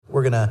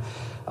we're going to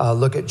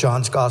look at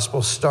John's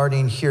gospel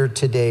starting here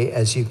today,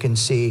 as you can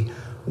see,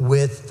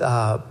 with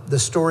the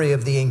story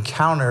of the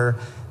encounter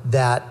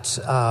that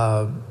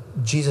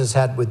Jesus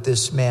had with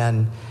this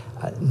man,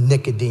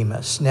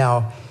 Nicodemus.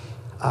 Now,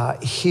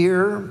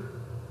 here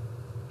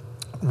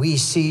we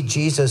see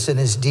Jesus in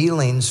his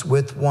dealings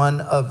with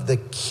one of the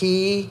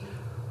key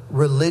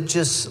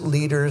religious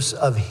leaders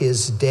of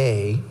his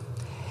day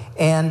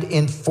and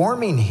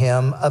informing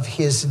him of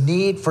his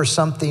need for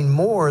something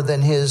more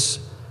than his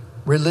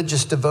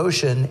religious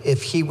devotion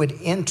if he would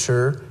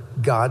enter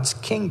God's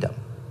kingdom.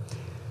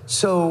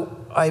 So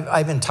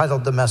I've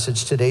entitled the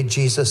message today,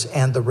 Jesus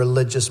and the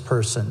Religious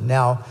Person.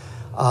 Now,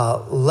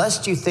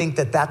 lest you think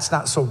that that's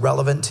not so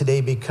relevant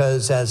today,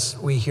 because as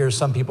we hear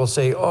some people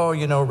say, oh,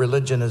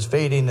 religion is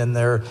fading and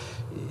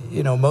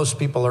most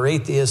people are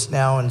atheists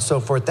now and so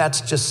forth. That's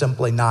just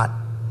simply not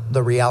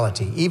the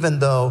reality. Even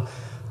though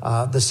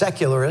the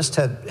secularists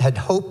had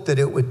hoped that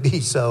it would be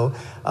so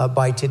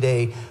by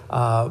today,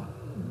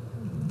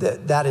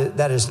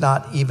 that is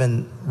not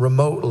even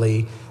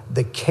remotely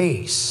the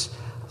case.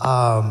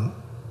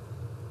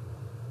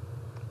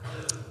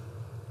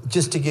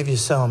 Just to give you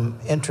some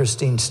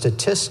interesting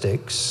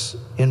statistics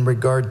in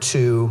regard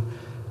to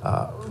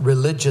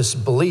religious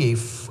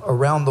belief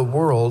around the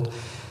world,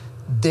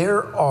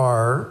 there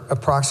are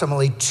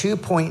approximately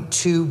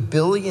 2.2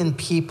 billion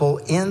people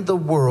in the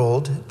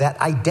world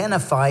that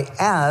identify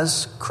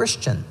as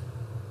Christian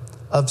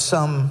of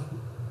some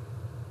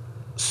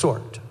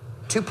sort.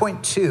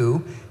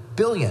 2.2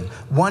 billion.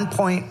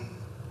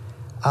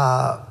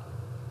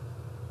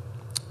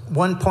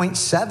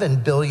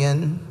 1.7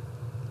 billion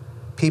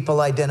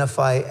people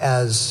identify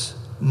as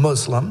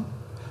Muslim,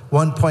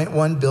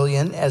 1.1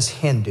 billion as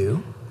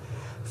Hindu,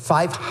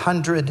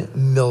 500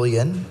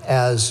 million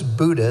as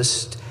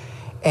Buddhist,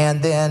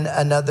 and then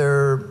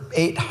another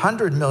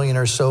 800 million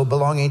or so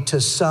belonging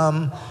to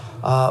some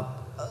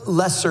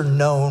lesser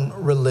known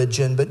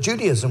religion, but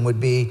Judaism would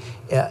be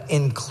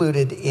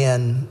included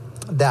in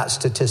that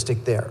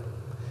statistic there.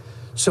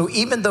 So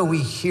even though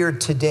we hear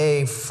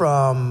today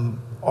from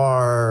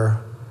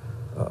our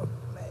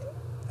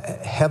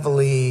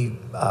heavily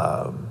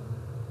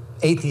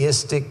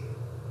atheistic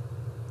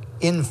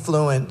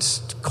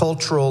influenced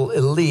cultural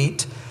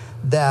elite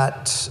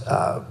that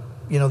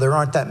there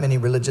aren't that many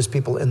religious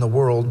people in the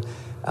world,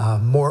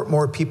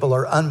 more people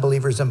are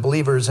unbelievers than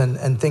believers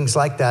and things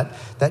like that.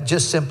 That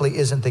just simply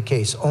isn't the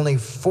case. Only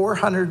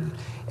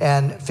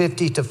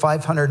 450 to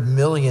 500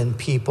 million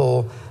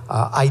people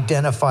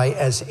identify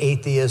as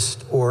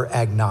atheist or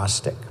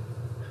agnostic.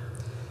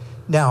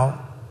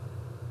 Now,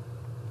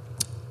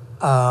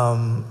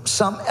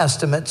 some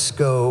estimates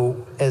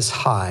go as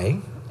high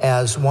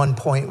as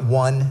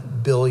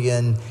 1.1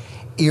 billion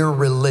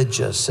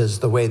irreligious is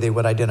the way they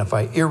would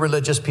identify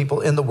irreligious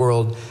people in the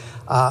world.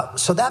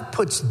 So that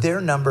puts their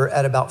number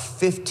at about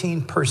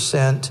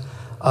 15%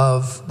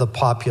 of the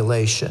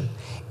population.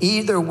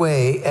 Either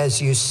way,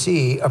 as you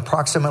see,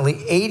 approximately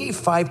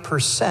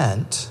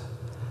 85%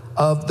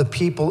 of the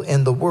people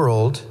in the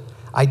world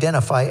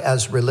identify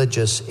as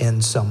religious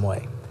in some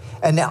way.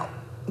 And now,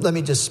 let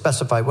me just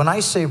specify. When I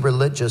say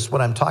religious,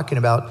 what I'm talking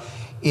about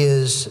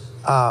is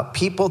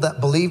people that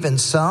believe in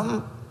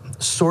some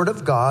sort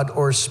of God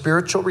or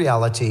spiritual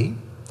reality.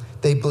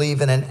 They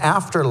believe in an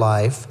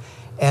afterlife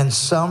and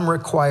some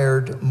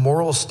required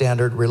moral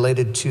standard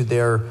related to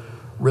their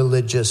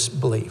religious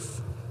belief.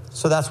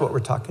 So that's what we're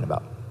talking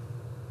about.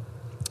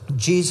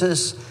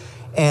 Jesus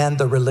and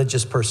the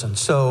religious person.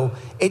 So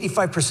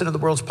 85% of the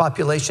world's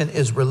population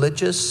is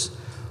religious.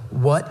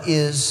 What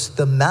is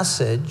the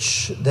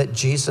message that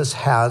Jesus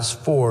has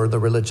for the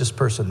religious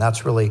person?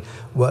 That's really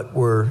what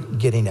we're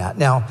getting at.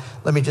 Now,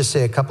 let me just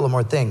say a couple of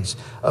more things.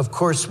 Of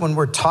course, when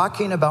we're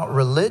talking about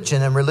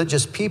religion and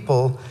religious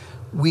people,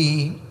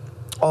 we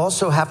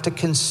also have to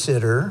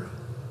consider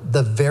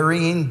the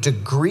varying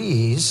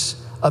degrees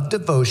of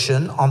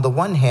devotion on the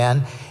one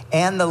hand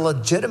and the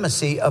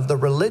legitimacy of the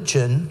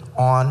religion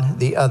on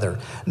the other.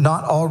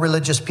 Not all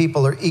religious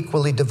people are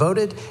equally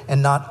devoted,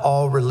 and not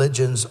all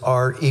religions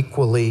are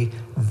equally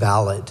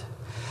valid.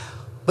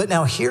 But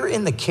now here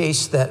in the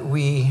case that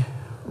we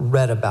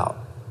read about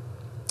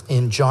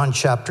in John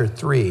chapter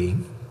 3,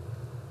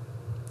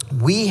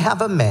 we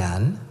have a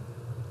man,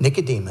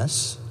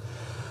 Nicodemus,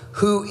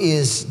 who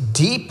is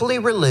deeply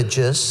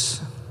religious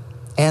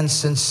and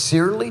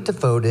sincerely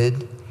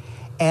devoted,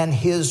 and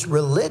his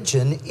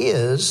religion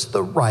is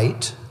the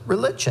right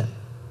religion.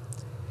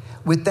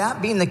 With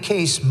that being the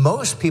case,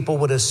 most people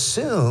would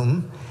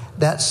assume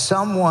that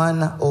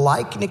someone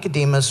like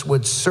Nicodemus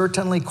would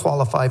certainly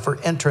qualify for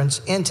entrance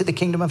into the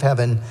kingdom of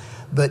heaven,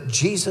 but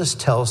Jesus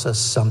tells us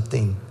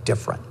something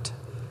different.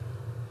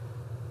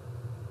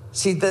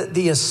 See,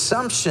 the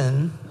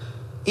assumption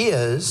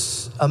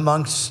is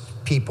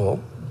amongst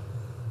people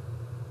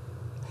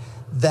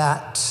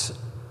that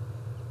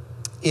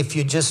if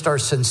you just are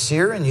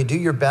sincere and you do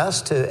your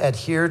best to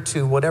adhere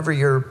to whatever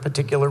your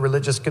particular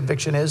religious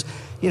conviction is,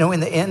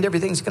 in the end,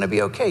 everything's going to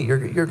be okay.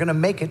 You're going to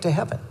make it to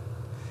heaven.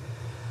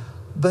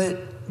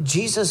 But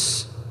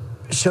Jesus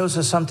shows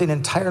us something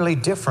entirely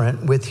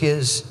different with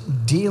his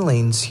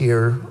dealings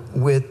here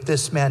with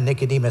this man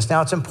Nicodemus.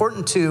 Now, it's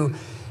important to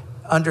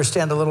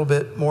understand a little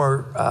bit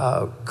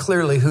more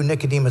clearly who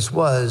Nicodemus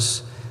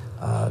was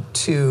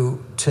to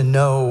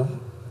know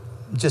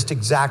just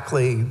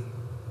exactly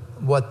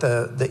what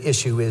the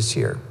issue is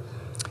here.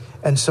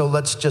 And so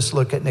let's just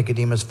look at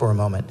Nicodemus for a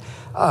moment.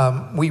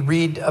 We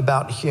read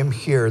about him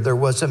here. There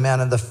was a man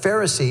of the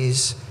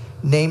Pharisees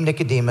named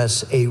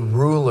Nicodemus, a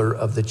ruler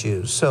of the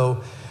Jews.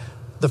 So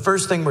the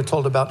first thing we're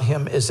told about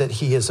him is that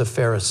he is a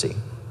Pharisee.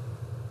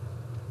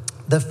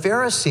 The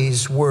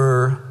Pharisees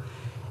were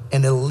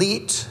an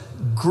elite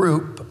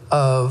group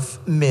of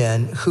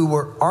men who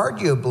were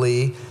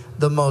arguably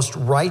the most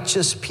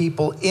righteous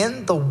people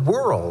in the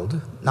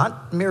world,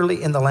 not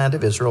merely in the land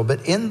of Israel,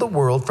 but in the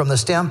world from the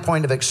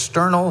standpoint of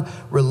external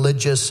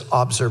religious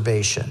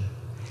observation.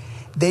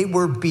 They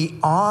were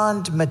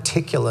beyond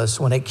meticulous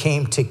when it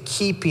came to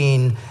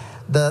keeping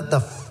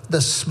the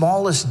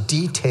smallest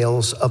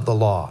details of the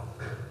law.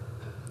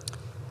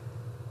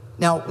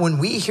 Now, when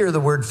we hear the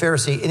word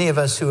Pharisee, any of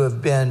us who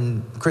have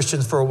been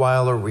Christians for a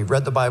while, or we've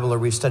read the Bible, or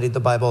we've studied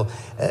the Bible,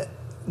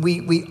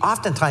 we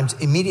oftentimes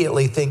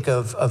immediately think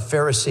of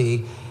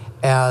Pharisee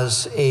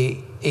as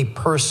a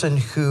person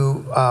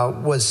who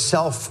was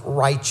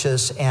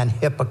self-righteous and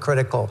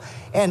hypocritical.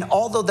 And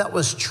although that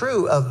was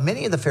true of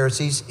many of the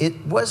Pharisees,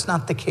 it was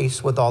not the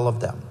case with all of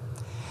them.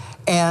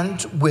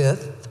 And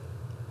with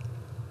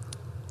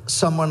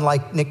someone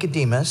like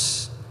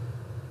Nicodemus,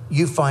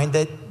 you find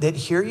that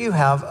here you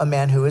have a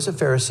man who is a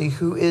Pharisee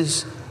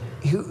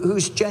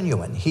who's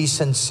genuine. He's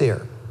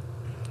sincere.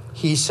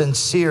 He's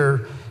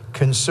sincere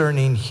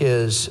concerning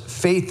his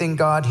faith in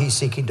God. He's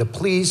seeking to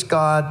please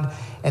God,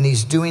 and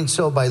he's doing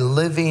so by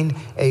living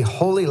a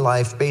holy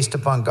life based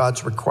upon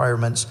God's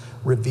requirements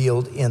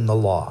revealed in the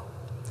law.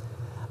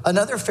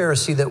 Another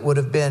Pharisee that would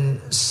have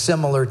been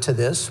similar to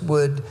this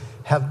would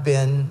have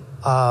been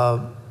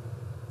Paul,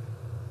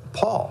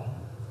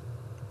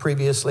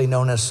 previously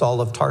known as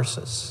Saul of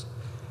Tarsus.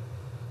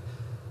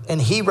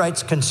 And he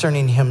writes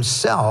concerning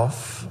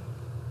himself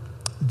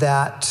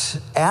that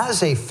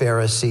as a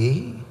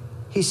Pharisee,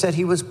 he said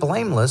he was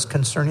blameless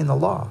concerning the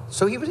law.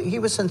 So he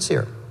was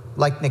sincere,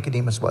 like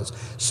Nicodemus was.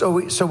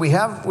 So we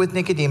have with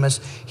Nicodemus,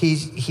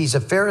 he's a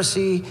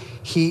Pharisee.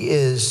 He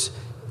is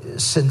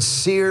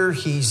sincere.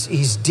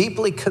 He's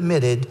deeply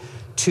committed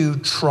to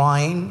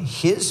trying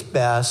his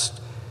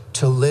best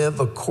to live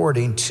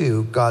according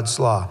to God's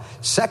law.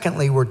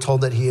 Secondly, we're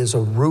told that he is a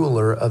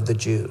ruler of the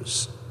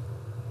Jews.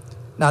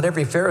 Not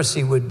every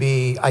Pharisee would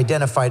be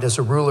identified as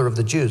a ruler of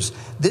the Jews.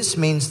 This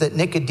means that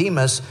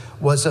Nicodemus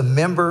was a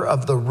member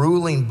of the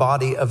ruling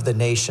body of the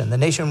nation. The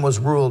nation was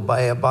ruled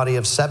by a body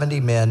of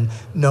 70 men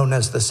known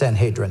as the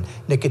Sanhedrin.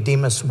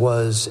 Nicodemus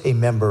was a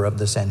member of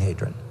the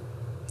Sanhedrin.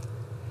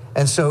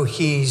 And so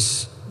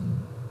he's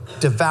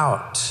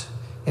devout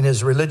in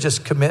his religious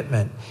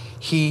commitment.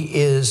 He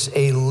is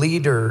a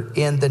leader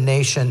in the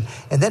nation.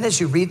 And then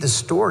as you read the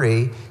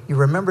story, you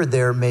remember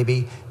there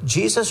maybe,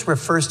 Jesus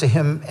refers to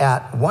him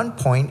at one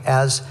point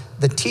as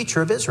the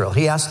teacher of Israel.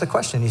 He asked the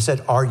question, he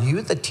said, "Are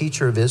you the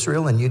teacher of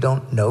Israel and you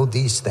don't know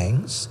these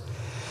things?"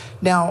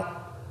 Now,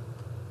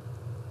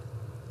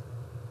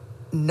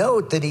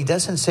 note that he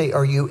doesn't say,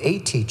 "Are you a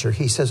teacher?"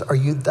 He says, "Are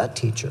you the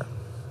teacher?"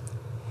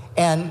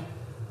 And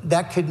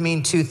that could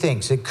mean two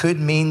things. It could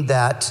mean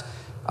that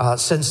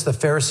since the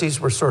Pharisees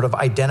were sort of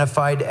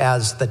identified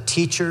as the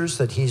teachers,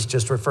 that he's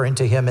just referring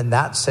to him in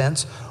that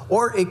sense.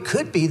 Or it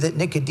could be that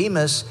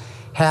Nicodemus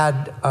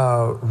had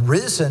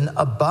risen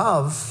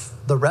above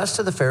the rest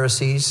of the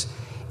Pharisees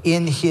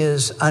in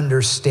his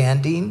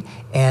understanding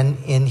and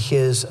in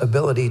his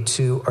ability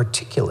to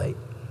articulate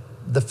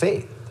the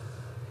faith.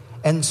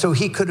 And so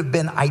he could have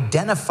been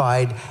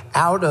identified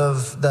out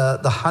of the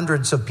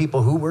hundreds of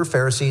people who were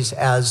Pharisees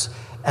as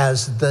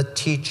the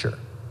teacher.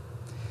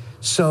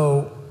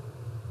 So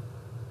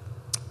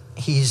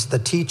he's the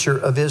teacher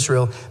of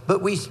Israel.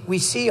 But we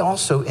see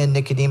also in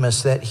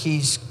Nicodemus that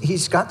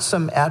he's got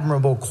some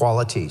admirable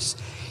qualities.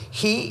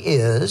 He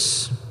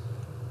is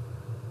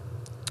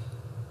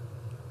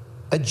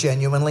a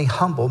genuinely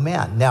humble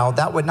man. Now,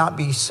 that would not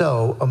be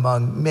so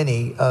among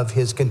many of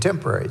his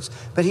contemporaries,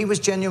 but he was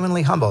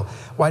genuinely humble.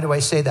 Why do I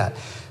say that?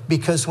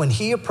 Because when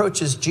he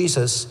approaches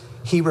Jesus,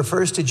 he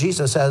refers to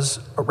Jesus as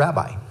a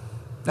rabbi.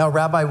 Now,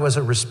 rabbi was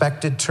a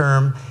respected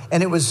term,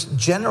 and it was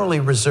generally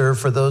reserved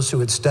for those who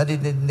had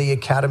studied in the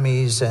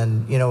academies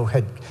and,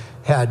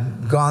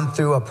 had gone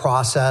through a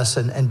process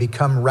and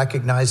become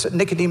recognized.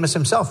 Nicodemus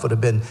himself would have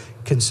been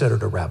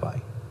considered a rabbi.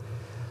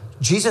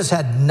 Jesus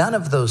had none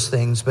of those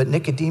things, but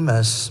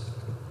Nicodemus,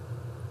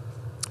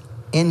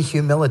 in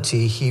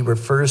humility, he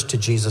refers to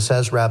Jesus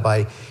as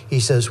rabbi. He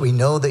says, "We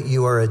know that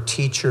you are a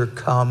teacher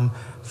come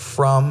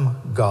from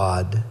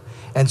God."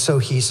 And so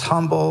he's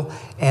humble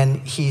and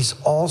he's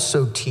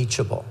also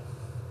teachable.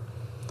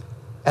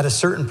 At a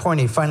certain point,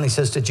 he finally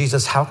says to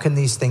Jesus, "How can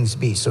these things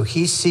be?" So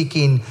he's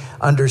seeking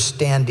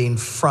understanding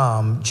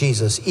from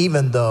Jesus,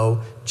 even though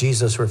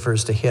Jesus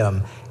refers to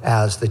him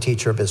as the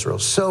teacher of Israel.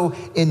 So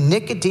in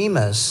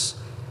Nicodemus,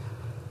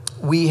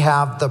 we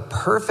have the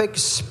perfect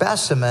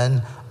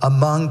specimen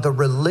among the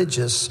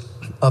religious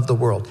of the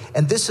world.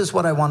 And this is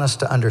what I want us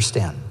to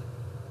understand.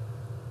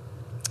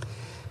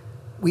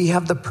 We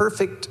have the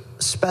perfect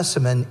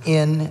specimen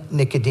in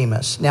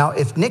Nicodemus. Now,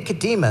 if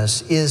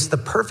Nicodemus is the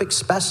perfect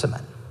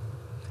specimen,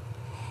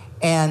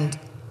 and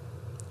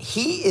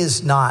he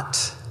is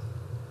not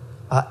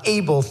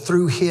able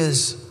through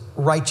his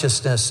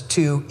righteousness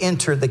to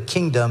enter the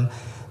kingdom,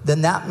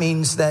 then that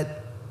means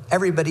that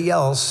everybody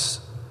else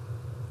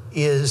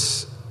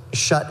is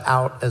shut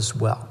out as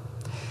well.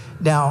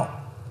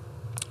 Now,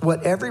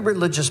 what every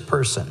religious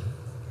person,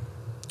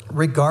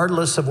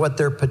 regardless of what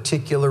their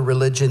particular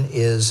religion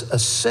is,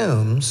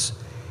 assumes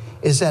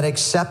is that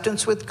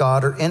acceptance with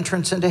God or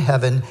entrance into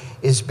heaven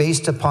is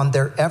based upon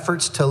their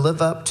efforts to live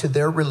up to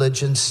their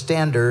religion's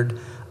standard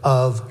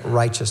of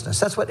righteousness.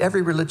 That's what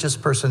every religious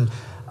person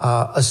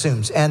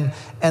assumes. And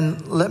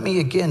let me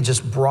again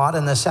just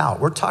broaden this out.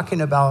 We're talking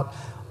about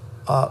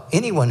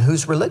anyone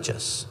who's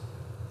religious,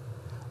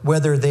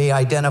 whether they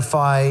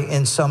identify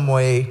in some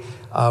way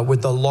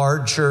with the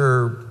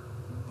larger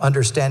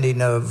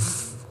understanding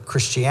of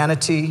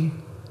Christianity,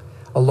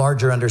 a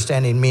larger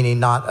understanding, meaning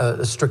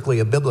not strictly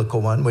a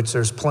biblical one, which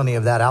there's plenty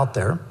of that out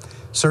there.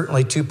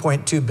 Certainly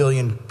 2.2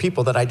 billion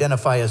people that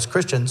identify as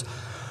Christians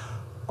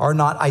are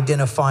not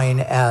identifying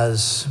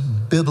as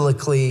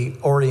biblically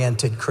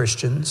oriented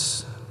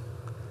Christians.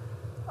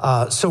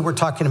 So we're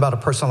talking about a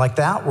person like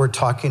that. We're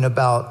talking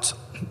about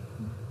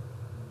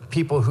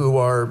people who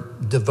are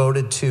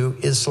devoted to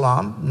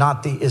Islam,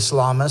 not the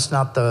Islamist,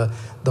 not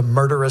the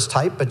murderous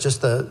type, but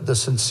just the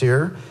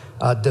sincere,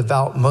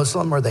 devout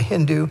Muslim or the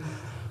Hindu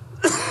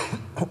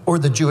or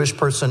the Jewish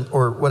person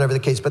or whatever the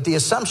case. But the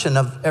assumption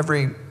of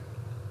every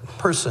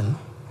person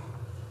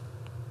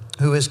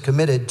who is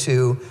committed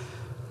to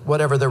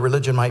whatever their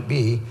religion might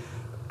be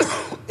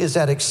is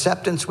that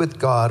acceptance with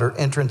God or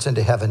entrance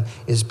into heaven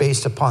is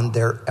based upon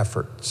their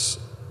efforts.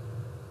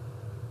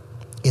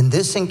 In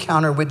this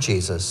encounter with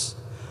Jesus,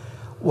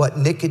 what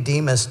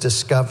Nicodemus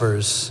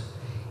discovers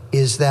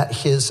is that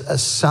his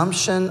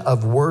assumption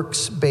of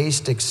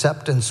works-based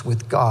acceptance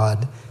with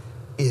God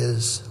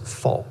is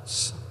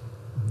false.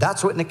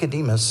 That's what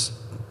Nicodemus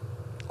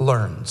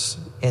learns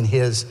in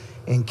his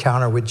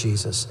encounter with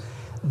Jesus,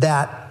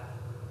 that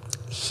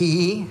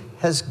he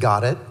has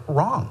got it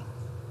wrong.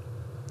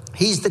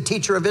 He's the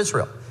teacher of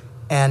Israel,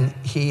 and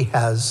he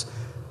has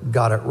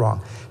got it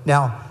wrong.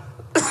 Now,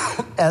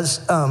 as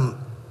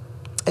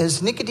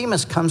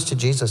Nicodemus comes to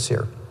Jesus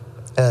here,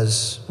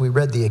 as we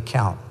read the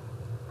account,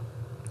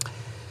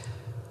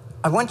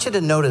 I want you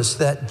to notice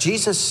that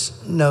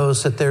Jesus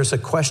knows that there's a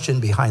question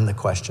behind the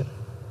question.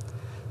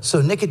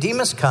 So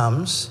Nicodemus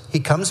comes, he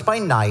comes by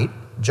night,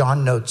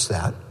 John notes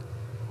that,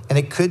 and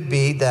it could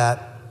be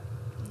that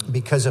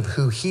because of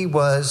who he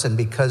was and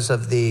because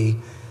of the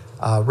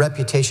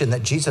reputation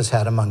that Jesus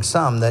had among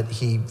some, that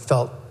he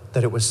felt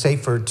that it was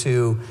safer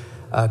to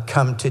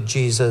come to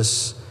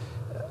Jesus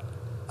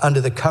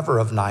under the cover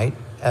of night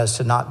as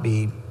to not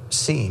be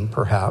seen,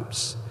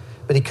 perhaps.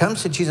 But he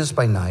comes to Jesus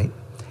by night,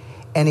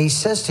 and he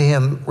says to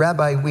him,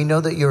 "Rabbi, we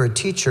know that you're a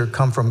teacher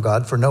come from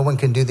God, for no one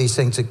can do these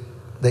things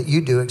that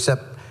you do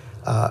except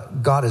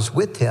God is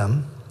with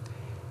him."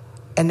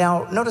 And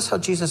now notice how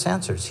Jesus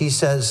answers. He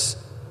says,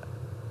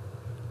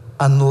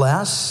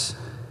 "Unless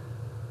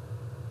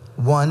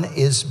one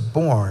is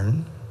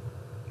born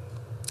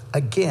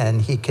again,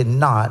 he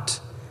cannot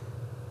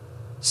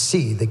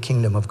see the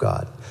kingdom of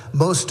God.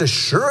 Most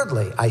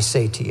assuredly, I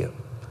say to you."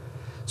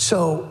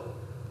 So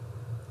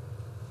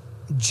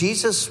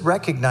Jesus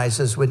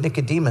recognizes with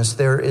Nicodemus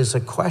there is a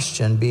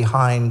question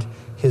behind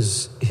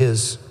his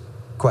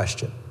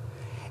question.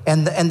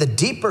 And the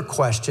deeper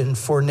question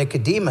for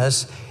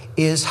Nicodemus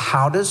is,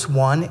 how does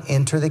one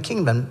enter the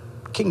kingdom?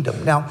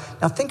 Now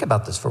think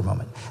about this for a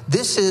moment.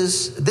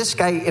 This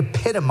guy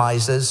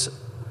epitomizes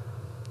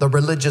the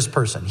religious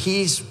person.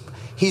 He's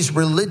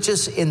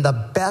religious in the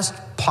best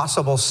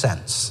possible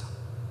sense.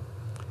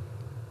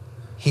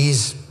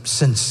 He's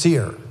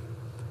sincere.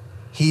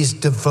 He's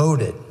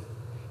devoted.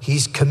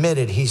 He's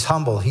committed. He's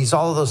humble. He's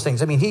all of those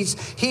things. I mean,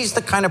 he's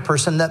the kind of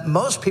person that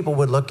most people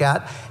would look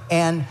at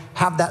and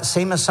have that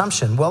same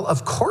assumption. Well,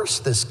 of course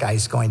this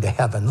guy's going to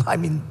heaven. I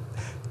mean,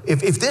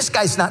 if this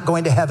guy's not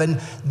going to heaven,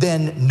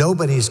 then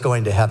nobody's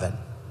going to heaven.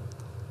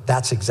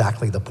 That's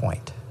exactly the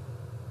point.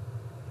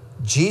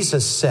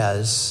 Jesus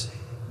says,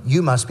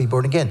 you must be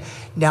born again.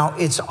 Now,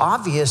 it's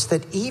obvious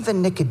that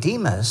even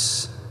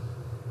Nicodemus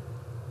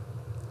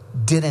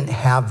didn't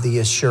have the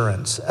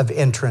assurance of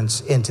entrance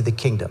into the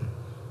kingdom.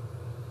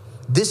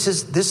 This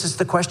is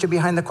the question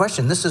behind the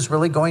question. This is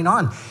really going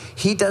on.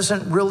 He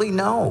doesn't really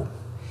know.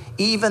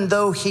 Even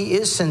though he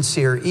is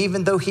sincere,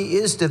 even though he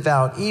is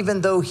devout,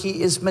 even though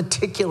he is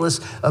meticulous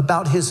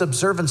about his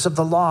observance of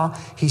the law,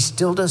 he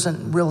still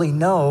doesn't really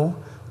know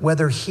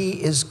whether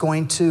he is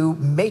going to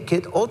make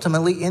it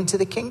ultimately into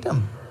the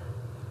kingdom.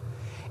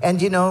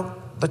 And you know,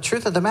 the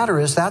truth of the matter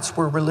is that's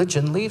where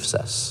religion leaves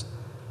us.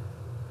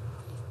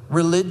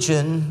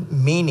 Religion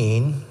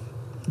meaning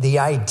the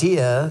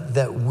idea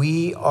that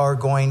we are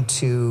going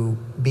to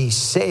be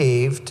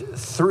saved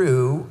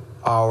through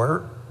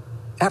our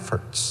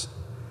efforts.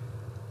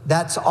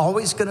 That's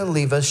always going to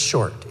leave us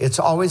short. It's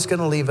always going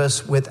to leave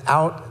us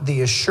without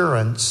the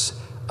assurance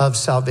of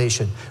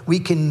salvation. We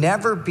can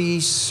never be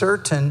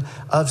certain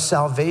of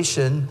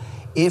salvation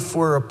if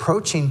we're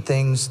approaching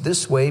things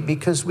this way,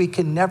 because we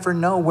can never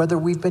know whether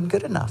we've been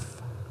good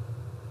enough.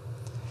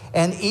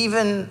 And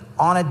even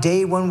on a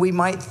day when we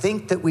might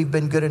think that we've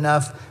been good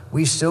enough,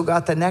 we've still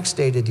got the next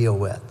day to deal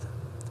with.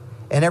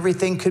 And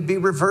everything could be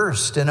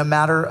reversed in a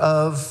matter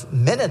of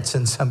minutes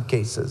in some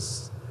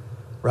cases,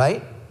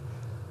 right?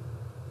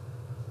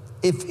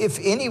 If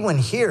anyone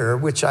here,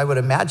 which I would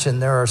imagine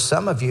there are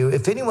some of you,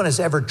 if anyone has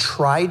ever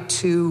tried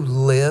to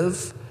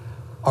live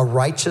a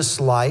righteous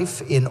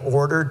life in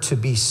order to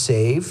be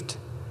saved,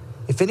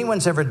 if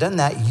anyone's ever done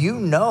that, you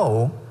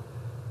know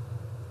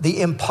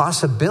the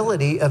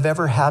impossibility of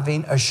ever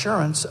having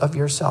assurance of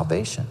your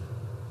salvation.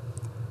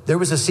 There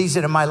was a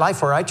season in my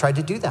life where I tried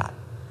to do that.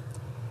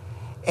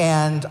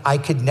 And I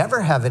could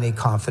never have any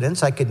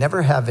confidence. I could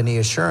never have any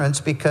assurance,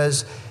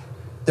 because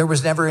there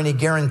was never any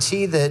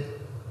guarantee that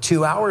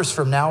 2 hours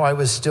from now I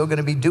was still going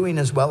to be doing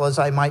as well as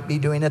I might be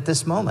doing at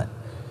this moment.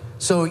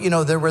 So,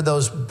 there were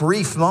those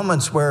brief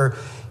moments where,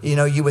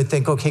 you would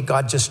think, okay,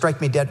 God, just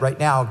strike me dead right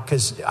now,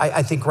 because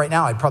I think right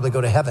now I'd probably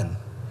go to heaven.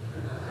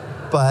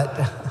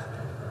 But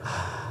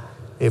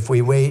if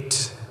we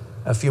wait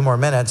a few more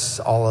minutes,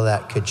 all of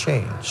that could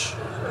change.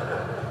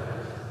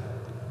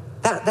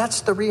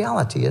 That's the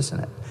reality, isn't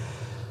it?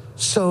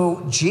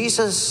 So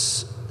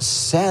Jesus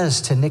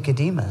says to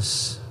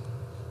Nicodemus,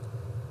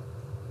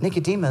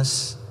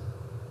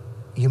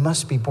 you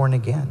must be born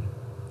again.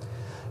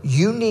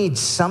 You need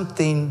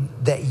something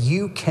that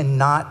you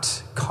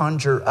cannot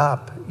conjure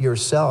up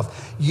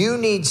yourself. You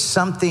need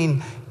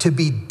something to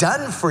be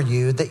done for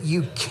you that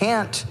you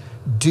can't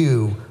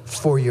do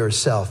for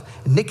yourself.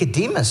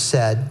 Nicodemus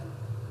said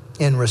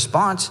in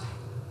response,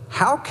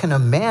 how can a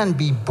man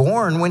be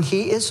born when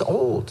he is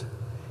old?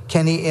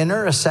 Can he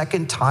enter a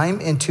second time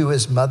into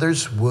his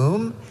mother's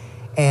womb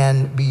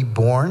and be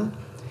born?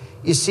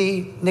 You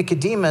see,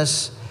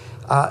 Nicodemus,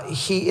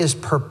 he is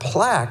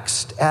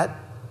perplexed at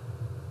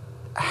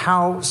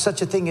how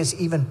such a thing is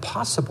even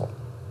possible.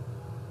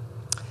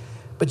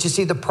 But you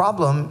see, the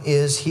problem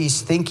is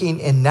he's thinking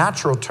in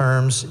natural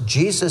terms.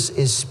 Jesus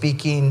is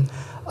speaking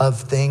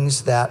of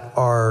things that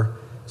are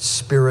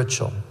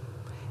spiritual.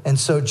 And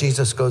so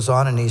Jesus goes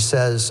on and he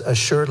says,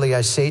 assuredly,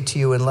 I say to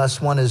you,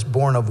 unless one is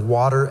born of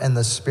water and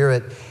the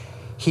Spirit,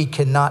 he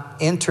cannot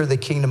enter the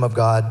kingdom of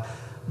God.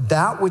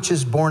 That which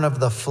is born of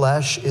the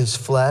flesh is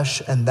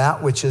flesh, and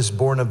that which is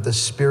born of the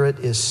Spirit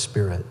is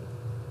spirit.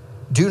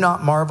 Do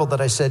not marvel that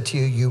I said to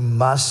you, you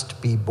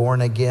must be born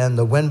again.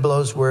 The wind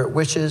blows where it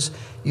wishes.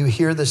 You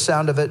hear the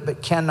sound of it,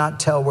 but cannot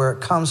tell where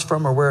it comes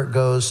from or where it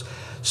goes.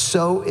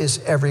 So is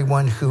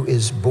everyone who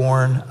is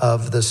born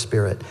of the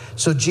Spirit.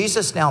 So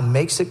Jesus now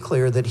makes it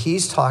clear that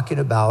he's talking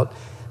about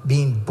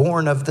being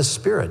born of the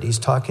Spirit. He's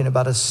talking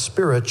about a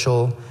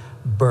spiritual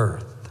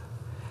birth.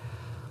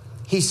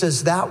 He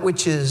says that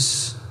which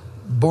is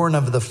born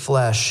of the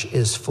flesh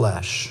is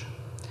flesh.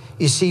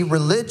 You see,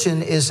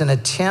 religion is an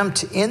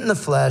attempt in the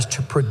flesh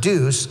to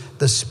produce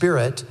the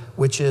Spirit,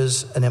 which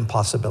is an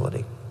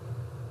impossibility.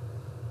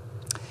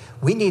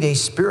 We need a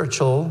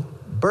spiritual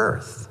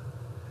birth.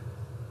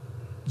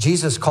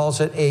 Jesus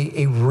calls it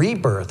a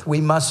rebirth.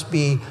 We must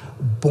be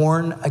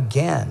born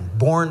again,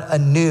 born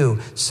anew.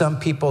 Some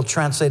people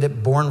translate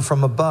it born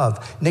from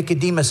above.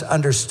 Nicodemus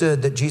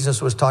understood that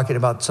Jesus was talking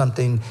about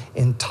something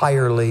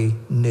entirely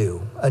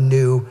new, a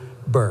new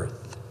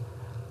birth.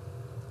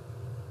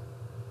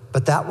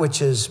 But that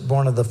which is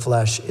born of the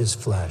flesh is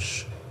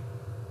flesh.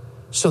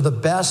 So the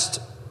best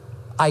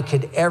I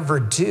could ever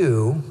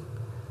do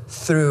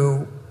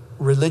through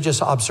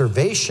religious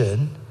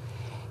observation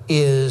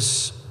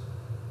is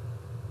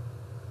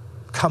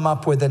come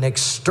up with an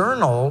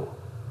external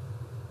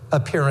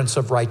appearance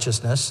of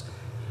righteousness,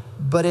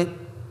 but it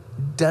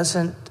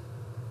doesn't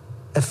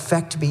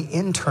affect me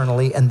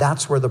internally, and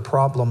that's where the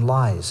problem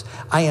lies.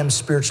 I am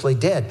spiritually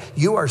dead.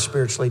 You are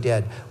spiritually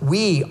dead.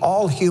 We,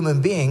 all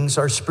human beings,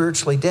 are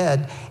spiritually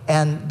dead,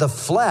 and the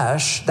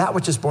flesh, that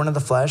which is born of the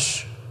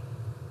flesh,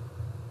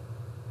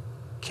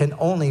 can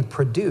only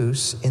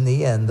produce, in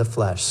the end, the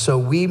flesh. So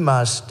we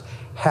must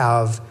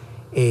have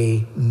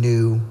a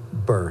new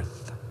birth.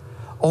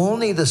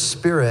 Only the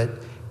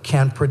Spirit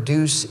can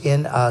produce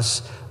in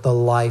us the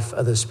life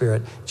of the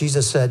Spirit.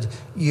 Jesus said,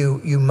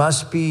 you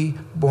must be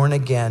born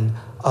again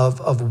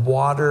of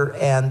water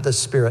and the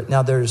Spirit.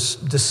 Now there's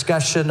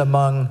discussion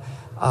among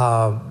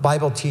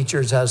Bible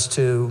teachers as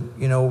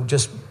to,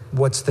 just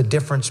what's the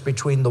difference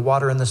between the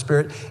water and the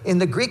Spirit. In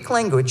the Greek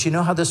language, you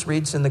know how this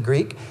reads in the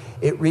Greek?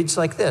 It reads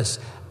like this,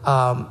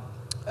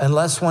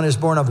 unless one is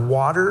born of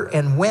water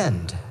and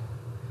wind.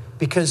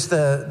 Because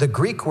the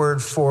Greek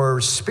word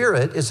for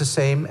spirit is the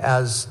same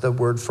as the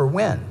word for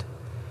wind.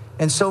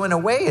 And so in a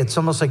way, it's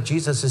almost like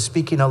Jesus is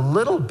speaking a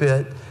little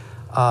bit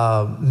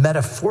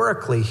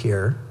metaphorically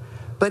here,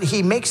 but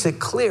he makes it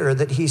clear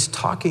that he's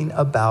talking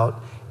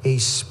about a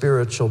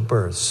spiritual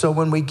birth. So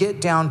when we get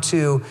down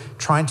to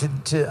trying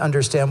to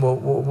understand, well,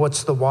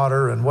 what's the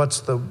water and what's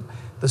the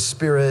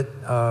spirit,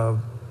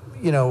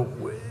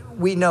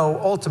 we know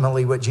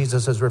ultimately what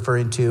Jesus is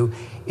referring to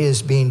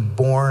is being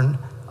born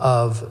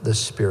of the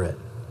Spirit.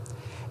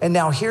 And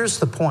now here's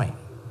the point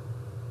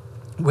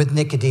with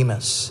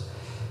Nicodemus,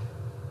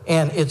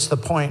 and it's the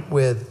point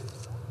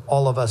with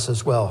all of us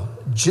as well.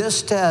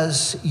 Just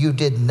as you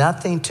did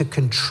nothing to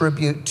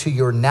contribute to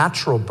your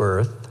natural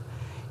birth,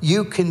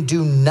 you can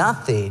do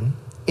nothing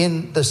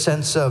in the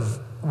sense of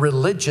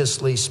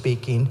religiously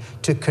speaking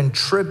to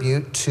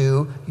contribute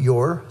to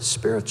your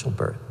spiritual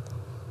birth.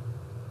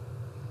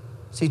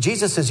 See,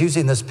 Jesus is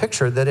using this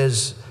picture that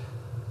is,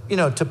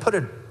 to put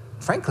it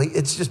frankly,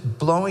 it's just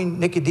blowing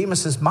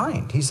Nicodemus's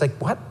mind. He's like,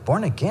 what?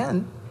 Born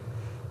again?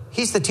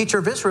 He's the teacher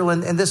of Israel,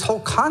 and this whole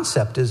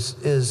concept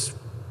is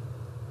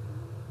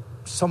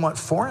somewhat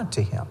foreign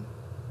to him.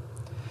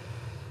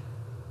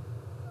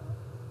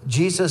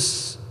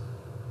 Jesus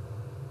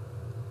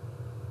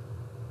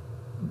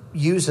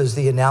uses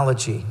the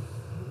analogy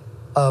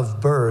of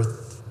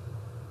birth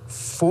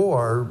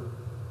for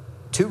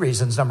two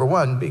reasons. Number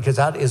one, because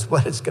that is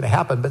what is going to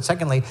happen. But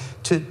secondly,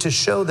 to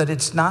show that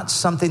it's not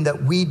something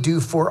that we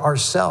do for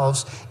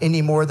ourselves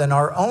any more than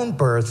our own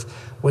birth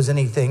was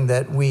anything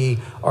that we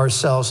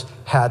ourselves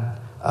had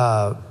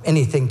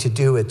anything to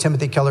do with.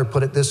 Timothy Keller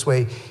put it this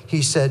way.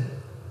 He said,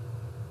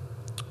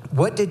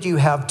 what did you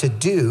have to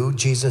do,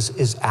 Jesus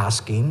is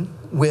asking,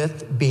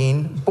 with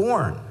being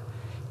born?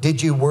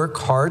 Did you work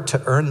hard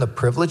to earn the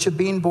privilege of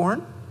being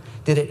born?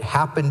 Did it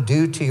happen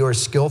due to your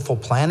skillful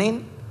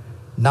planning?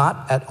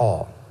 Not at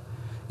all.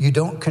 You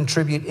don't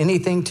contribute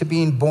anything to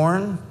being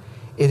born.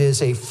 It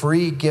is a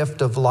free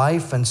gift of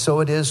life, and so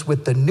it is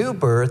with the new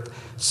birth.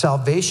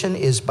 Salvation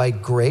is by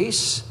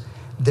grace.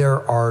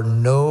 There are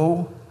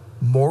no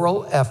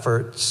moral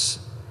efforts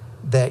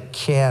that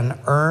can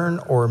earn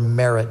or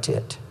merit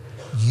it.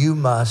 You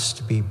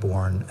must be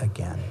born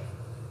again.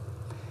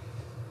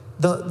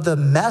 The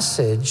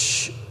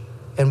message,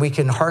 and we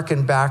can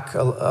hearken back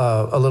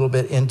a little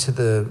bit into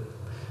the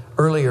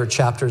earlier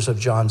chapters of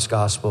John's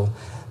gospel.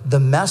 The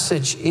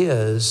message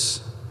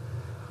is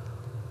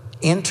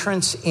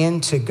entrance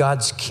into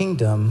God's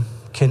kingdom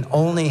can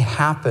only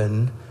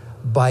happen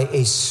by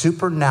a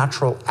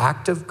supernatural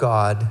act of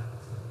God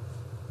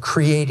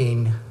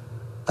creating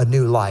a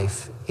new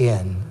life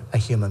in a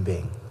human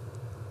being.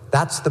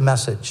 That's the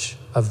message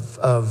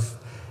of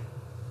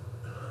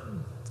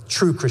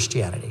true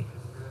Christianity.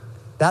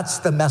 That's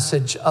the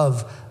message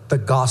of the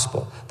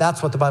gospel.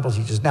 That's what the Bible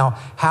teaches. Now,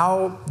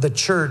 how the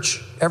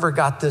church ever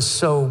got this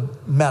so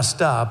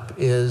messed up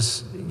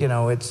is,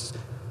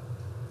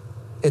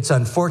 it's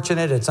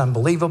unfortunate, it's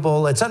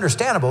unbelievable, it's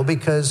understandable,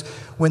 because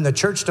when the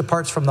church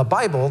departs from the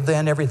Bible,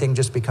 then everything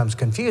just becomes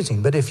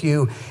confusing. But if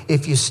you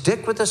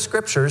stick with the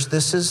scriptures,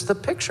 this is the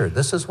picture.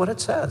 This is what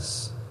it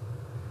says.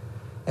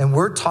 And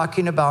we're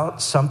talking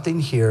about something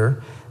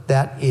here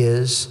that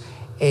is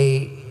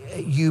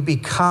you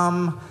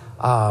become,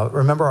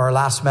 remember our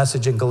last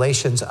message in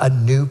Galatians, a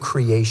new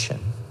creation.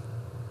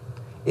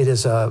 It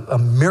is a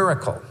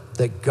miracle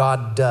that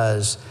God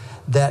does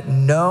that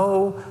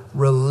no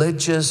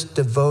religious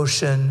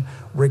devotion,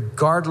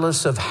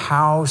 regardless of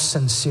how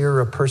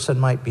sincere a person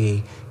might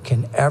be,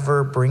 can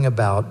ever bring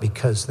about,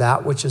 because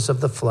that which is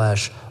of the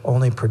flesh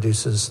only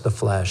produces the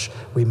flesh.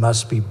 We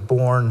must be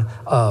born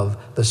of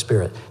the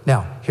Spirit.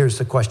 Now, here's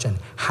the question.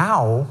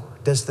 How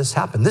does this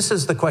happen? This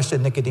is the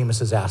question Nicodemus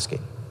is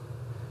asking.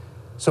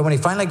 So when he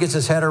finally gets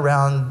his head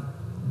around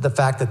the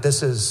fact that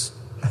this is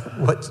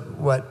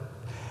what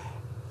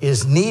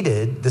is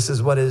needed, this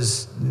is what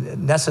is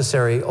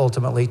necessary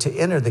ultimately to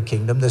enter the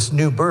kingdom, this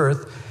new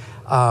birth.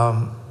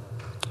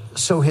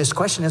 So his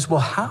question is, well,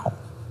 how?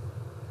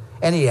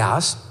 And he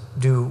asked,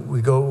 do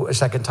we go a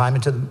second time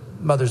into the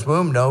mother's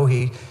womb? No,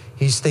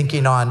 he's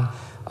thinking on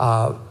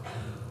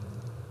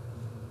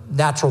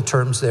natural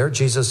terms there.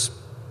 Jesus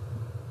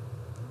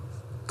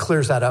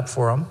clears that up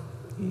for him.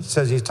 He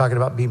says he's talking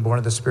about being born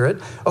of the Spirit.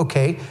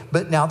 Okay,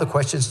 but now the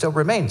question still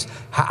remains.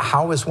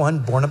 How is one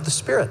born of the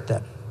Spirit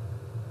then?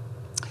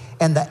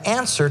 And the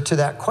answer to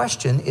that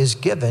question is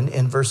given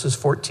in verses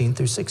 14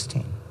 through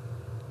 16.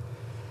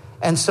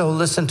 And so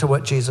listen to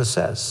what Jesus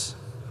says.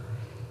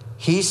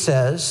 He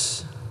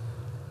says,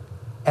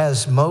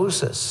 as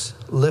Moses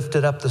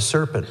lifted up the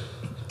serpent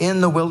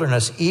in the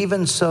wilderness,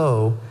 even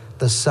so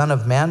the Son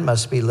of Man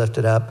must be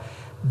lifted up,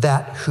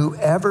 that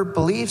whoever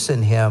believes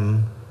in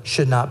him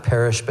should not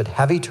perish but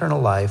have eternal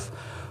life.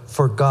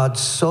 For God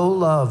so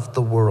loved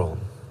the world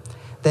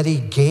that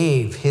he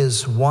gave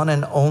his one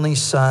and only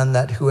Son,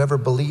 that whoever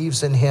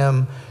believes in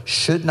him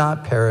should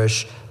not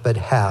perish but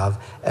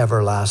have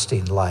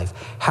everlasting life.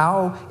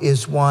 How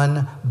is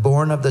one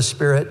born of the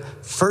Spirit?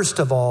 First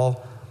of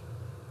all,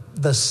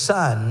 the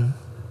Son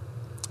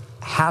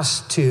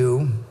has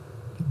to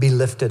be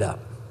lifted up.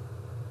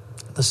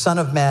 The Son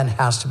of Man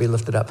has to be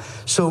lifted up.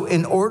 So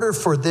in order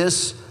for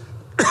this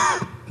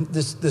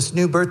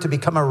new birth to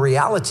become a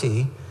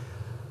reality,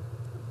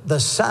 the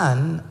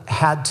Son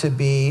had to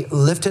be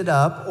lifted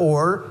up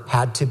or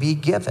had to be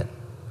given.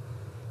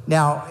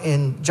 Now,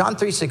 in John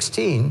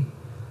 3:16,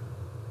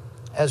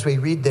 as we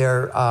read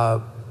there,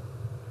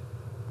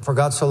 for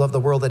God so loved the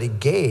world that he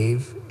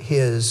gave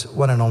his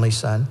one and only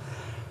Son,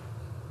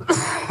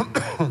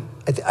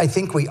 I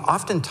think we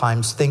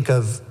oftentimes think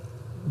of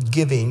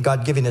giving,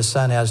 God giving his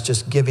Son, as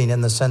just giving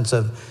in the sense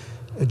of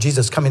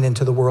Jesus coming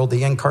into the world,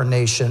 the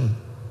incarnation.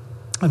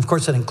 And of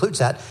course, it includes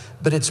that,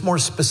 but it's more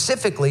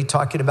specifically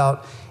talking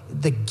about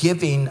the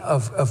giving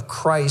of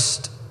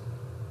Christ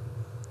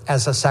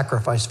as a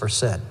sacrifice for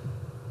sin.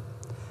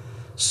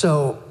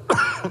 So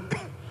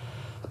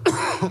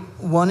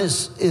one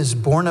is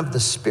born of the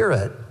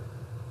Spirit,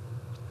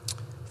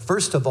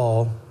 first of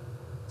all,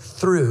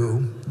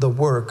 through the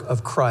work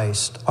of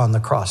Christ on the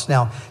cross.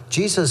 Now,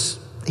 Jesus,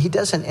 he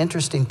does an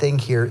interesting thing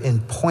here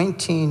in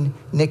pointing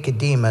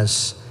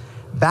Nicodemus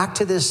back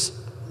to this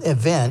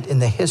event in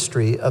the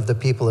history of the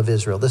people of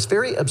Israel, this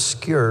very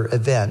obscure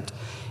event.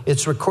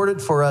 It's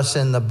recorded for us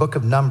in the book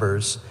of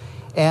Numbers,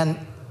 and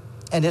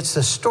it's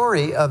the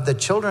story of the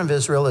children of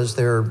Israel as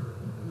they're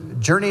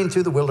journeying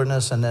through the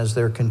wilderness and as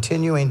they're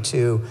continuing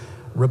to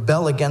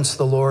rebel against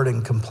the Lord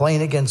and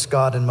complain against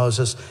God and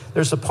Moses.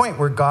 There's a point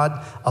where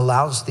God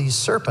allows these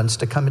serpents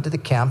to come into the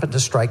camp and to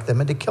strike them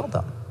and to kill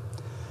them.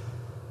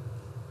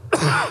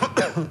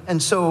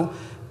 And so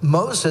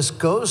Moses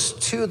goes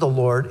to the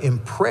Lord in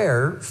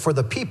prayer for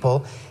the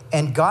people,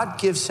 and God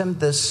gives him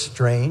this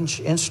strange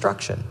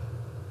instruction.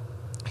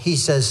 He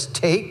says,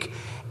 take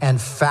and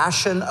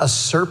fashion a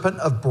serpent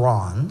of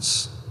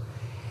bronze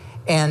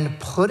and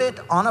put it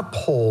on a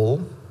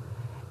pole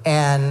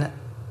and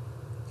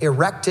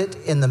erect it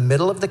in the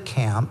middle of the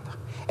camp,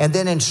 and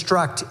then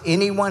instruct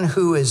anyone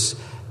who is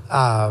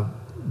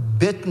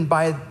bitten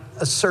by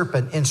a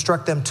serpent,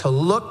 instruct them to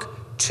look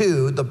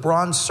to the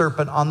bronze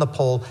serpent on the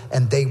pole,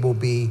 and they will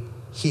be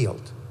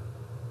healed.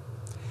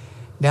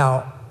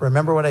 Now,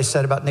 remember what I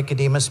said about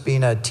Nicodemus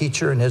being a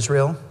teacher in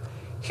Israel?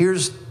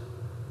 Here's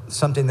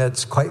something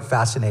that's quite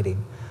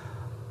fascinating.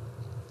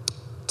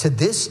 To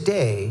this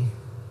day,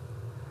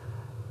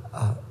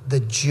 the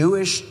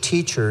Jewish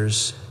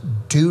teachers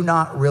do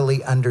not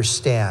really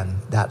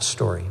understand that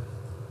story.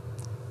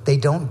 They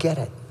don't get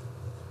it.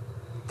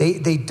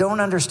 They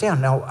don't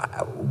understand. Now,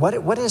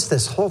 what is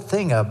this whole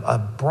thing?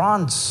 A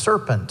bronze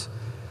serpent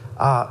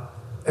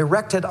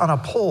erected on a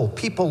pole,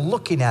 people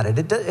looking at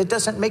it. It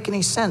doesn't make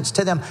any sense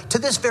to them. To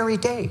this very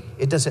day,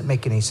 it doesn't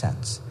make any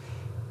sense.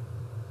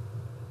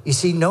 You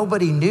see,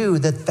 nobody knew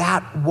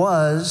that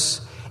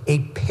was a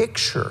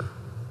picture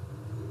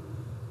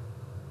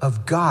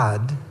of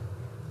God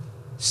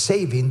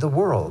saving the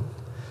world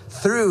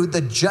through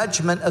the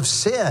judgment of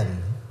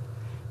sin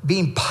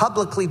being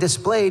publicly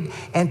displayed,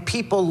 and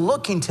people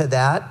looking to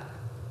that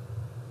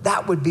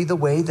would be the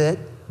way that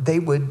they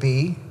would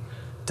be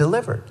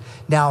delivered.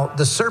 Now,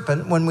 the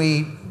serpent, when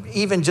we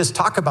even just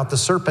talk about the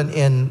serpent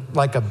in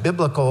like a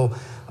biblical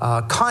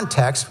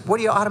context, what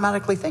do you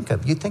automatically think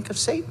of? You think of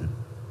Satan.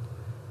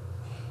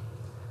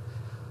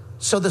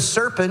 So the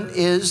serpent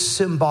is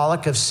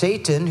symbolic of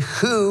Satan,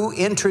 who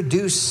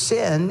introduced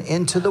sin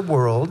into the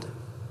world.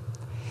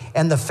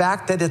 And the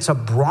fact that it's a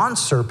bronze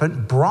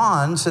serpent,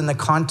 bronze in the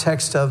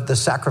context of the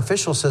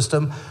sacrificial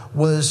system,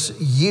 was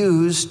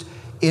used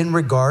in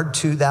regard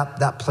to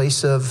that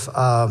place of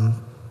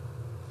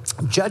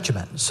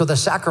judgment. So the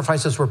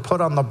sacrifices were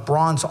put on the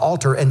bronze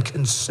altar and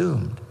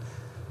consumed.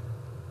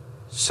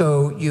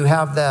 So you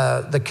have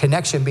the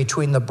connection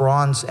between the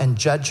bronze and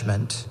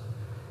judgment.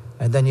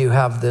 And then you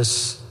have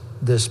this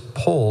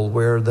pole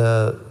where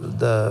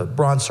the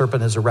bronze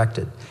serpent is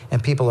erected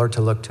and people are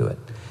to look to it.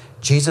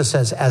 Jesus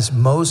says, as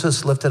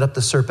Moses lifted up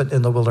the serpent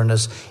in the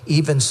wilderness,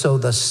 even so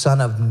the Son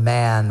of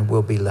Man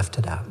will be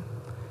lifted up.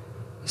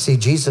 See,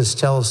 Jesus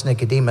tells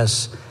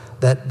Nicodemus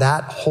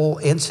that whole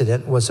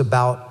incident was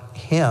about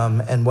him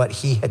and what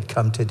he had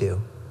come to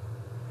do.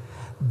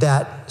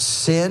 That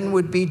sin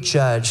would be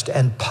judged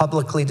and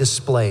publicly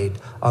displayed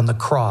on the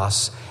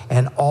cross,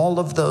 and all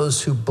of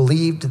those who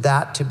believed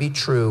that to be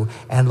true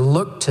and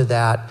looked to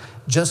that,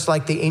 just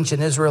like the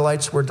ancient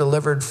Israelites were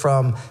delivered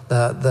from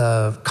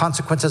the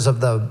consequences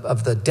of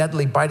the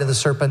deadly bite of the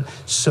serpent,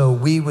 so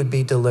we would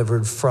be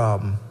delivered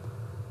from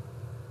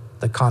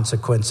the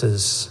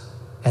consequences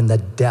and the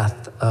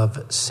death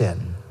of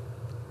sin.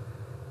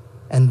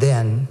 And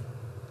then,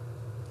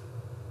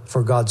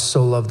 for God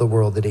so loved the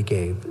world that he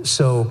gave.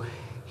 So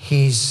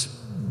he's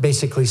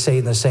basically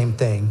saying the same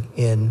thing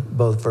in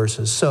both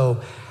verses.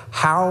 So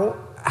how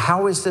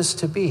is this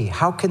to be?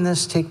 How can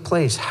this take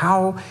place?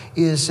 How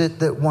is it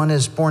that one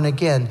is born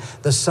again?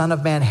 The Son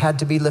of Man had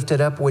to be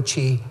lifted up, which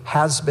he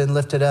has been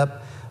lifted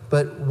up.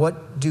 But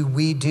what do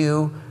we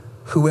do?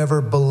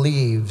 Whoever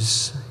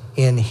believes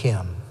in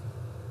him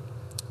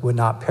would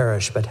not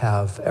perish, but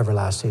have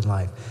everlasting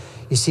life.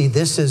 You see,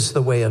 this is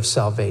the way of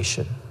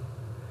salvation.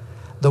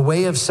 The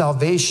way of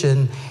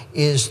salvation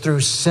is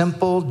through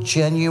simple,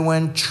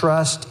 genuine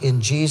trust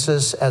in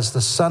Jesus as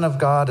the Son of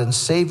God and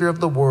Savior of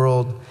the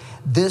world.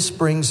 This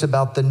brings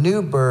about the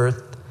new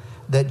birth,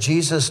 that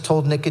Jesus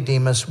told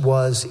Nicodemus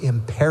was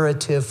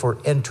imperative for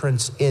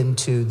entrance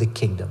into the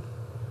kingdom.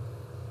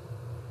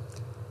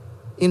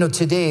 You know,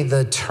 today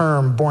the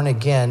term born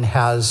again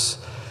has,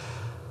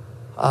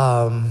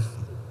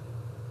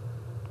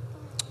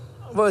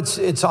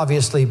 it's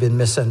obviously been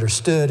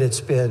misunderstood. It's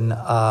been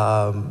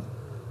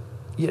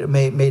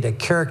made a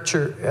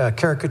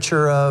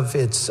caricature of.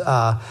 It's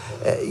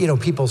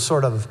people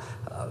sort of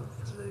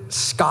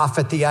scoff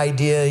at the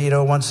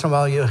idea. Once in a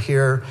while you'll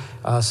hear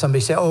somebody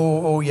say,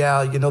 "Oh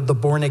yeah, the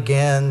born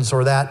agains,"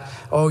 or that,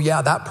 "Oh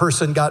yeah, that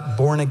person got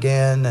born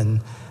again,"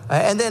 and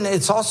then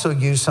it's also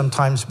used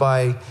sometimes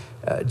by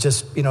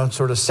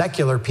sort of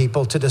secular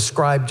people to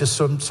describe just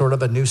some sort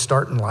of a new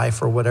start in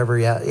life or whatever.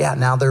 Yeah,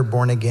 now they're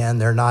born again.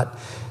 They're not,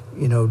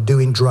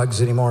 doing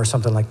drugs anymore or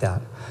something like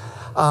that.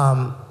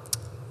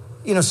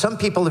 Some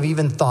people have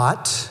even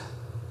thought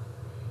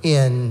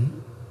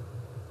in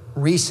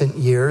recent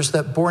years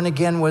that born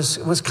again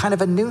was kind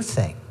of a new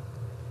thing.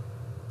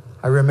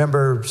 I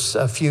remember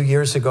a few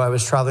years ago, I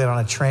was traveling on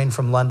a train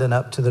from London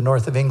up to the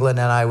north of England,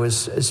 and I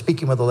was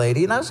speaking with a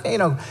lady, and I was,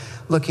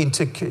 looking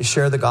to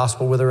share the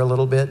gospel with her a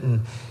little bit,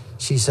 and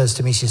she says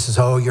to me,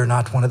 "Oh, you're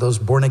not one of those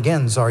born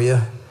agains, are you?"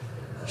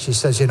 She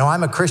says,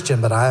 "I'm a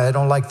Christian, but I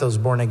don't like those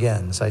born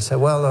agains." I said,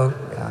 "Well,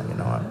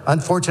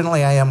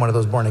 unfortunately, I am one of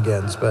those born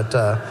agains, but,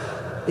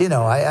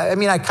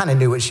 I kind of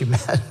knew what she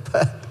meant,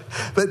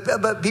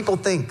 but people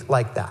think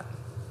like that.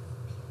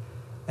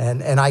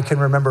 And I can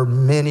remember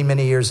many,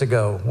 many years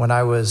ago when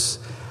I was,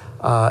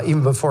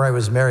 even before I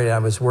was married, I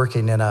was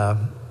working in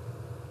a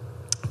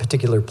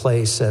particular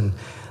place, and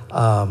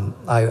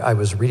I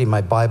was reading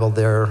my Bible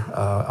there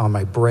on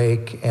my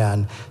break,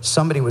 and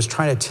somebody was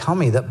trying to tell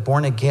me that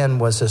born again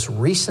was this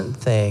recent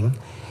thing,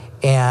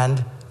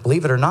 and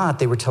believe it or not,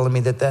 they were telling me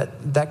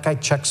that guy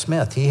Chuck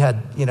Smith,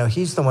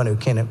 he's the one who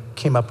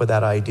came up with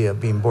that idea of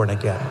being born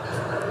again.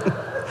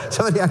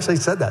 Somebody actually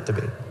said that to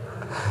me.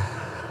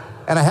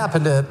 And I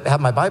happened to have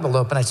my Bible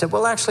open. I said,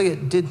 "Well, actually,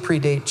 it did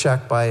predate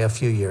Chuck by a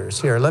few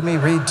years. Here, let me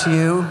read to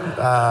you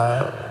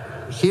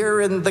here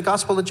in the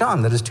Gospel of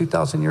John that is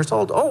 2,000 years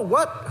old." "Oh,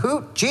 what?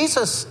 Who?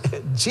 Jesus.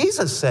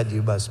 Jesus said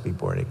you must be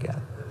born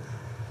again."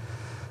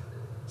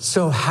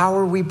 So how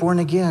are we born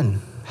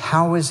again?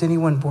 How is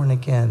anyone born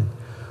again?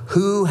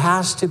 Who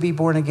has to be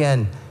born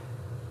again?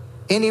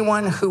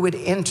 Anyone who would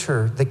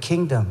enter the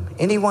kingdom,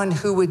 anyone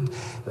who would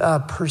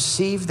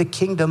perceive the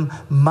kingdom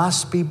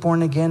must be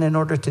born again in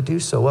order to do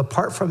so.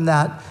 Apart from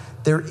that,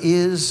 there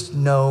is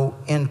no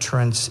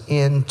entrance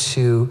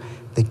into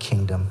the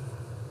kingdom.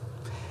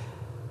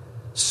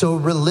 So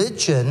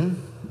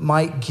religion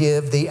might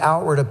give the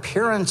outward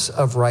appearance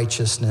of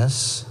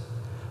righteousness,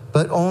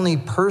 but only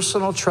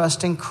personal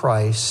trust in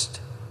Christ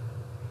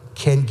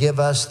can give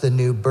us the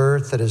new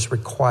birth that is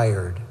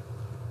required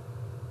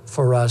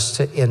for us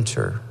to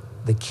enter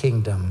the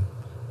kingdom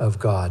of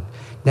God.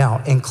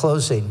 Now, in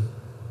closing,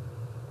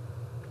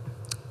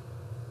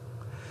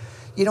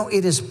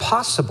 it is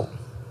possible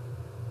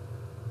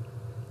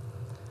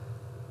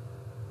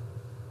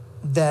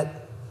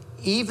that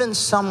even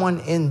someone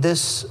in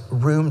this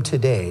room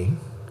today,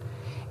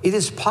 it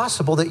is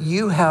possible that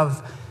you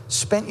have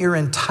spent your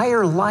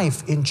entire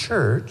life in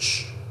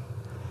church,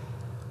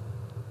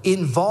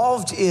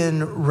 involved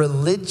in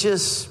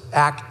religious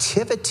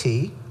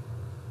activity,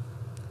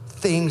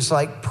 things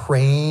like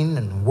praying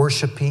and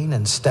worshiping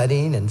and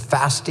studying and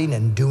fasting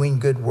and doing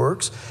good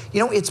works.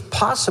 It's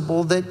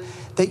possible that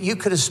you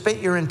could have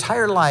spent your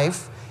entire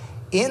life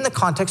in the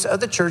context of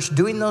the church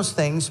doing those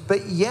things,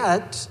 but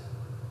yet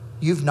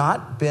you've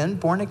not been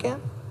born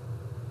again.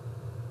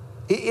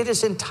 It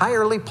is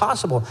entirely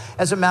possible.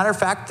 As a matter of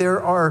fact,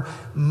 there are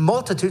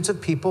multitudes of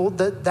people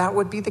that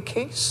would be the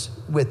case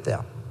with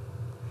them.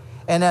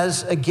 And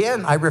as,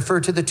 again, I refer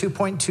to the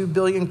 2.2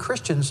 billion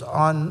Christians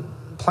on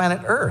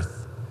planet Earth.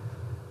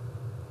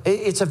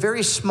 It's a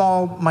very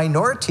small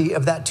minority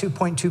of that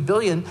 2.2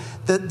 billion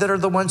that are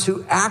the ones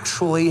who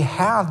actually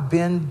have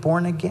been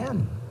born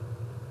again.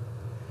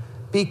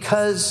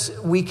 Because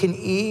we can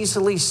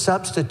easily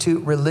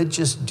substitute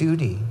religious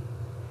duty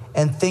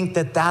and think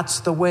that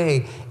that's the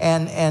way.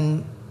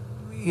 And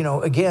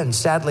again,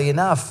 sadly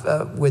enough,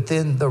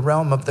 within the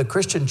realm of the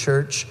Christian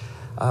church,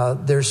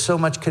 there's so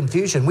much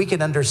confusion. We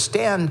can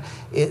understand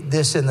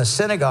this in the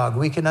synagogue.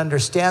 We can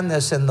understand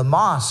this in the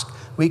mosque.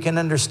 We can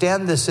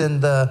understand this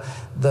in the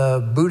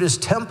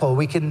Buddhist temple.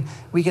 We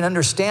can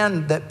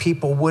understand that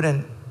people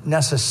wouldn't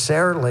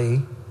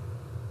necessarily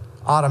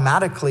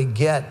automatically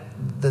get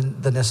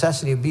the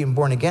necessity of being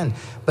born again.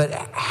 But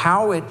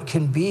how it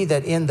can be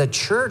that in the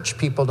church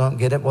people don't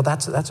get it, well,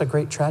 that's a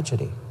great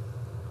tragedy.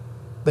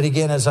 But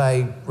again, as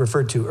I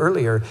referred to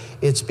earlier,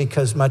 it's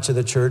because much of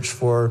the church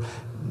for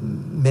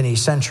many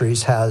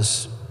centuries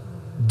has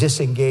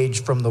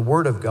disengaged from the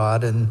Word of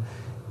God and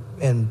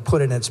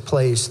put in its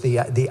place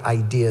the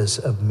ideas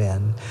of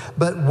men.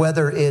 But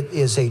whether it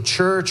is a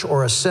church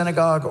or a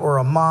synagogue or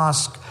a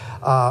mosque,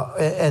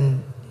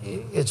 and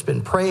it's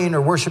been praying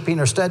or worshiping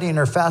or studying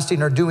or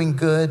fasting or doing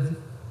good,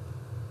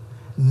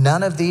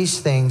 none of these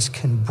things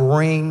can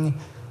bring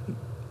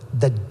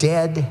the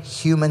dead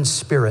human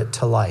spirit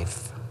to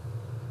life.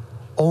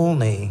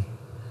 Only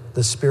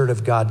the Spirit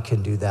of God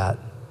can do that.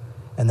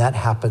 And that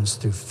happens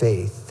through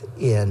faith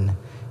in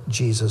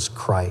Jesus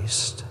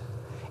Christ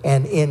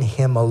and in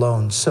him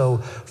alone. So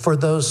for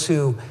those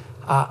who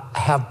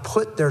have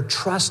put their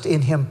trust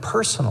in him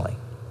personally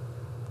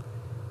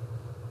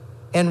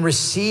and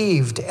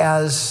received,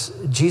 as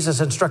Jesus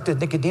instructed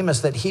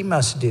Nicodemus that he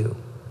must do,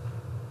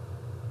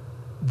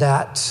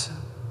 that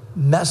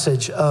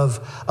message of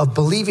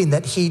believing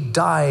that he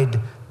died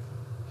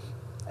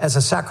as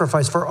a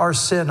sacrifice for our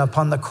sin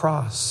upon the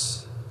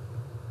cross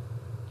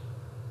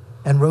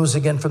and rose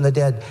again from the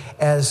dead.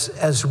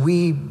 As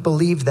we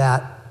believe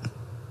that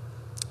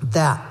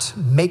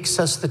makes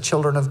us the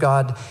children of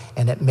God,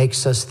 and it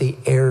makes us the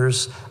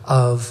heirs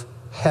of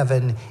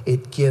heaven.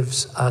 It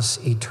gives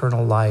us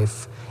eternal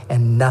life,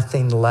 and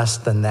nothing less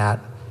than that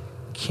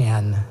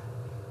can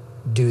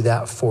do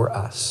that for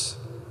us.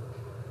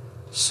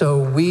 So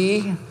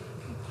we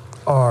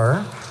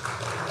are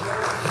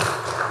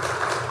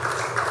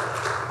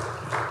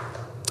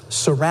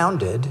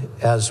surrounded,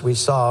 as we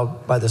saw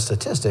by the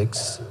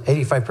statistics,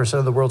 85%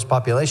 of the world's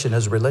population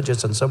is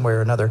religious in some way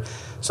or another.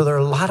 So there are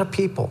a lot of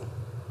people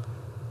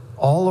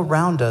all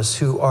around us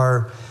who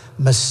are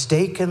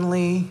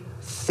mistakenly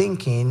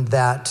thinking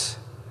that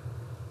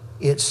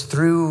it's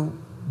through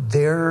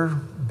their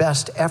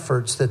best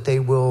efforts that they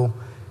will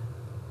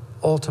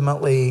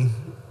ultimately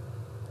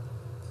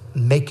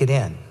make it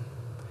in.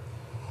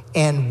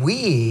 And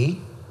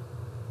we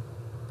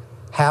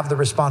have the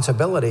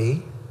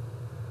responsibility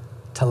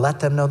to let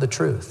them know the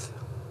truth,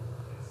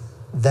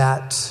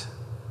 that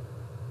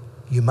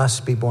you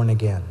must be born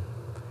again.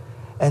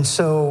 And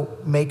so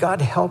may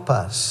God help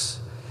us.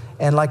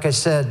 And like I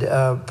said,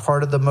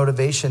 part of the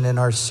motivation in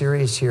our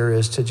series here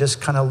is to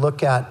just kind of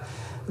look at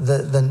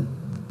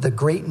the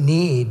great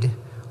need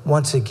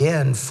once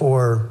again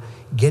for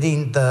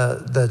getting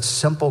the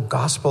simple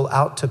gospel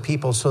out to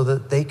people so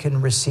that they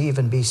can receive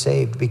and be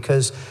saved,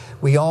 because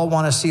we all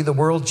want to see the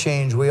world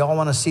change. We all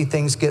want to see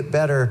things get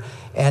better.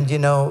 And,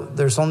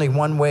 there's only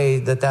one way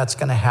that that's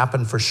going to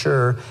happen for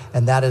sure,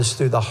 and that is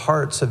through the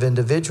hearts of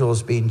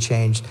individuals being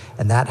changed,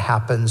 and that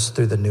happens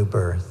through the new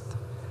birth.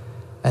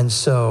 And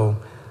so,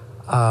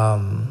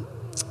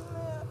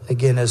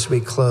 again, as we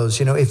close,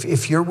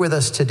 if you're with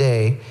us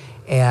today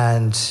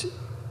and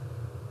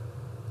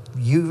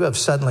you have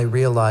suddenly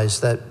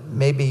realized that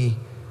maybe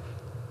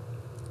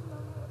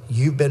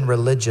you've been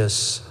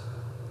religious,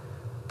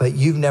 but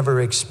you've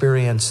never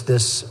experienced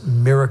this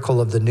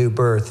miracle of the new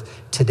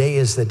birth, today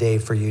is the day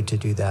for you to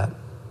do that.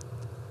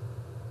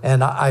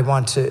 And I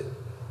want to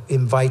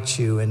invite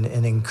you and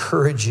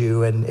encourage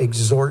you and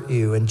exhort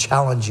you and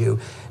challenge you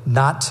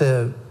not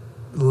to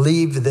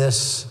leave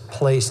this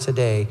place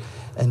today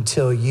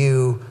until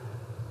you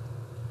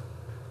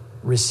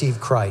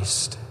receive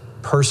Christ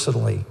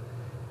personally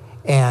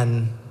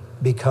and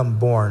become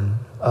born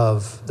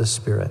of the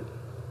Spirit.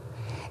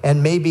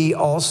 And maybe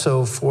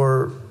also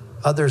for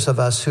others of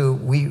us who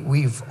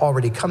we've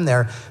already come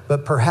there,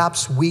 but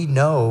perhaps we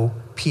know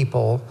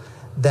people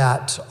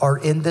that are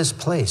in this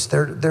place.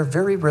 They're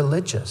very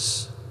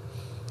religious.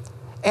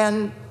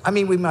 And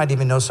we might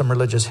even know some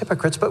religious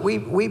hypocrites, but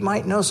we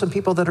might know some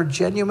people that are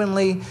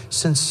genuinely,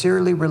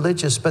 sincerely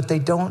religious, but they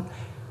don't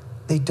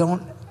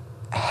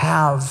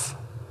have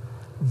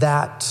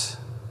that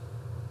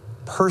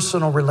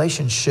personal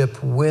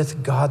relationship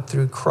with God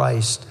through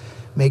Christ.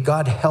 May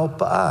God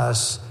help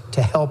us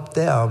to help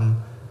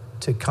them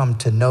to come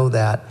to know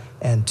that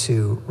and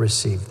to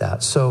receive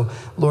that. So,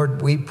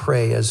 Lord, we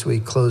pray as we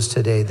close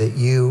today that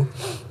you,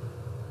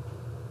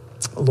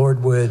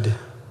 Lord, would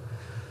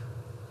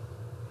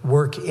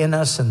work in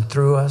us and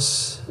through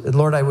us. And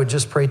Lord, I would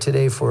just pray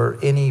today for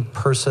any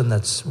person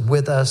that's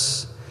with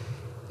us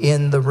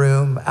in the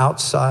room,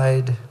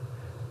 outside,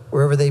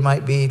 wherever they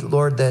might be,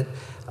 Lord, that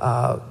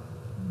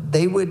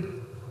they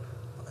would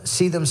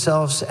see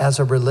themselves as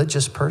a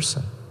religious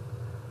person,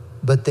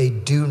 but they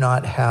do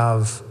not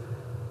have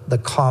the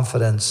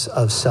confidence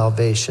of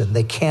salvation.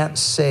 They can't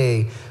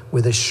say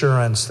with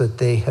assurance that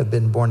they have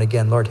been born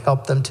again. Lord,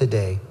 help them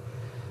today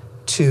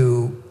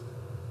to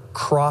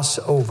cross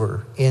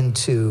over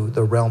into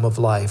the realm of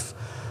life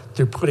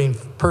through putting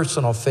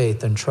personal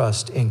faith and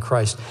trust in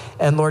Christ.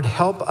 And Lord,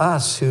 help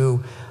us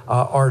who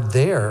are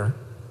there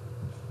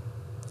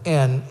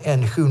and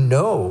who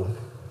know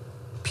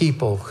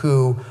people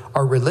who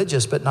are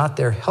religious but not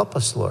there. Help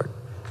us, Lord,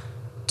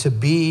 to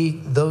be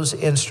those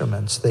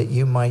instruments that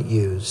you might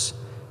use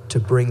to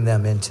bring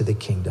them into the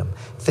kingdom.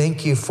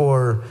 Thank you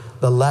for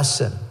the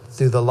lesson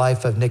through the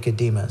life of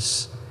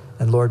Nicodemus.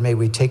 And Lord, may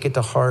we take it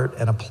to heart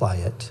and apply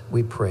it.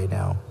 We pray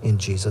now in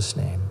Jesus'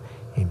 name.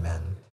 Amen.